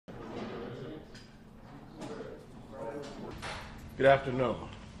Good afternoon.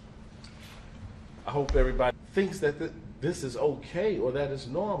 I hope everybody thinks that this is okay or that it's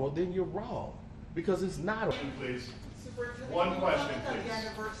normal. Then you're wrong, because it's not. Please. One question, please. The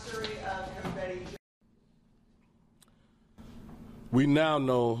anniversary of Betty. We now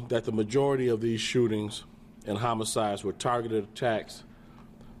know that the majority of these shootings and homicides were targeted attacks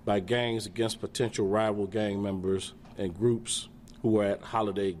by gangs against potential rival gang members and groups who were at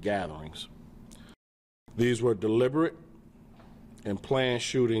holiday gatherings. These were deliberate and planned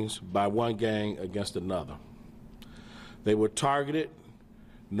shootings by one gang against another. They were targeted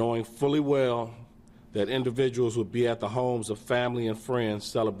knowing fully well that individuals would be at the homes of family and friends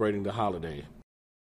celebrating the holiday.